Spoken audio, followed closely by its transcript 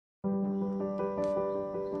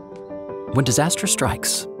When disaster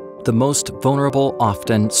strikes, the most vulnerable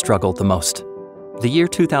often struggle the most. The year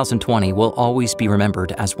 2020 will always be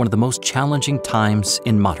remembered as one of the most challenging times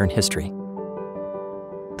in modern history.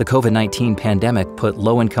 The COVID-19 pandemic put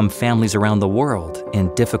low-income families around the world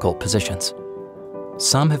in difficult positions.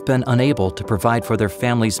 Some have been unable to provide for their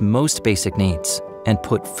families' most basic needs and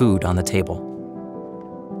put food on the table.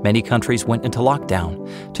 Many countries went into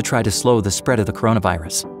lockdown to try to slow the spread of the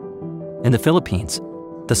coronavirus. In the Philippines,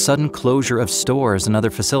 the sudden closure of stores and other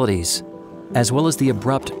facilities, as well as the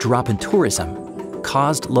abrupt drop in tourism,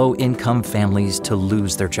 caused low-income families to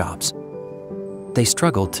lose their jobs. They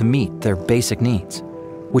struggled to meet their basic needs,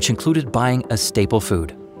 which included buying a staple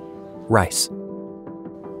food, rice.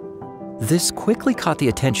 This quickly caught the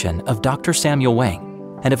attention of Dr. Samuel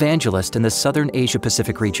Wang, an evangelist in the Southern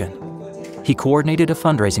Asia-Pacific region. He coordinated a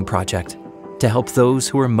fundraising project to help those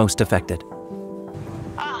who were most affected.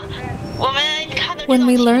 When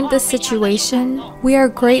we learned this situation, we are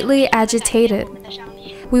greatly agitated.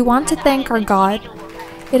 We want to thank our God.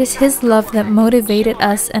 It is His love that motivated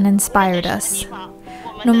us and inspired us.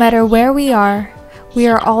 No matter where we are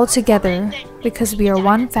all together because we are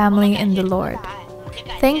one family in the Lord.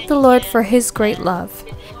 Thank the Lord for His great love,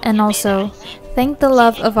 and also thank the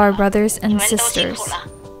love of our brothers and sisters.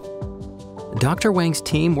 Dr. Wang's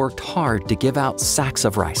team worked hard to give out sacks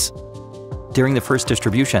of rice. During the first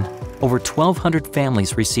distribution, over 1,200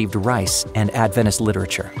 families received rice and Adventist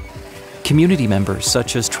literature. Community members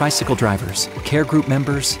such as tricycle drivers, care group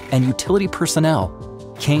members, and utility personnel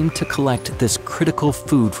came to collect this critical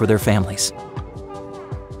food for their families.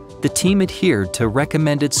 The team adhered to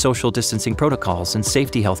recommended social distancing protocols and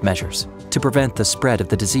safety health measures to prevent the spread of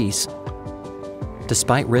the disease.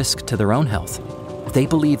 Despite risk to their own health, they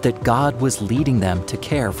believed that God was leading them to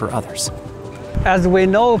care for others. As we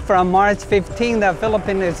know, from March 15, the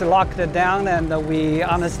Philippines is locked down, and we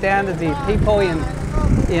understand that the people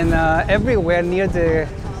in everywhere near the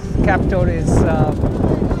capital is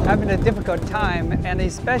having a difficult time, and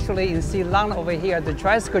especially in Silang over here, the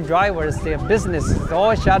tricycle drivers, their business is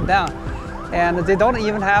all shut down, and they don't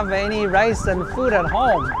even have any rice and food at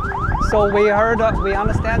home. So we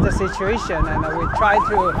understand the situation, and we try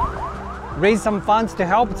to raise some funds to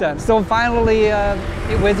help them. So finally,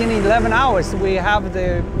 within 11 hours, we have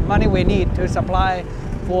the money we need to supply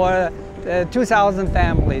for 2,000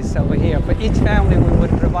 families over here. For each family, we would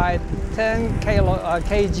provide 10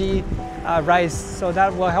 kg rice, so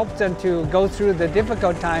that will help them to go through the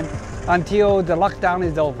difficult time until the lockdown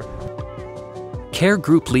is over. Care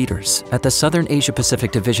group leaders at the Southern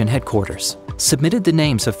Asia-Pacific Division headquarters submitted the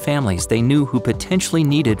names of families they knew who potentially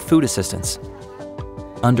needed food assistance.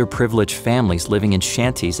 Underprivileged families living in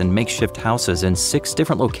shanties and makeshift houses in 6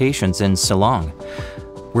 different locations in Silang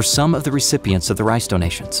were some of the recipients of the rice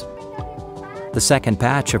donations. The second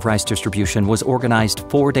batch of rice distribution was organized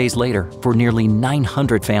 4 days later for nearly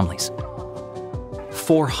 900 families.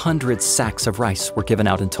 400 sacks of rice were given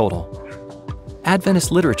out in total.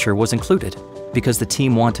 Adventist literature was included because the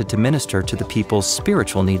team wanted to minister to the people's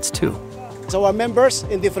spiritual needs too. So our members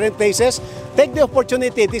in different places, take the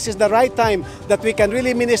opportunity. This is the right time that we can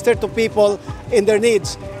really minister to people in their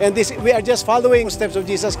needs. And we are just following the steps of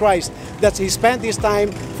Jesus Christ, that He spent His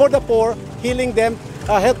time for the poor, healing them,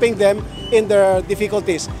 helping them in their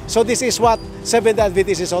difficulties. So this is what Seventh-day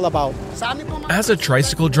Adventist is all about. As a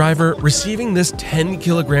tricycle driver, receiving this 10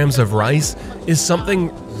 kilograms of rice is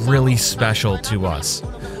something really special to us.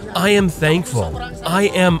 I am thankful. I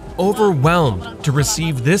am overwhelmed to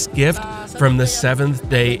receive this gift from the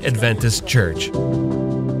Seventh-day Adventist Church.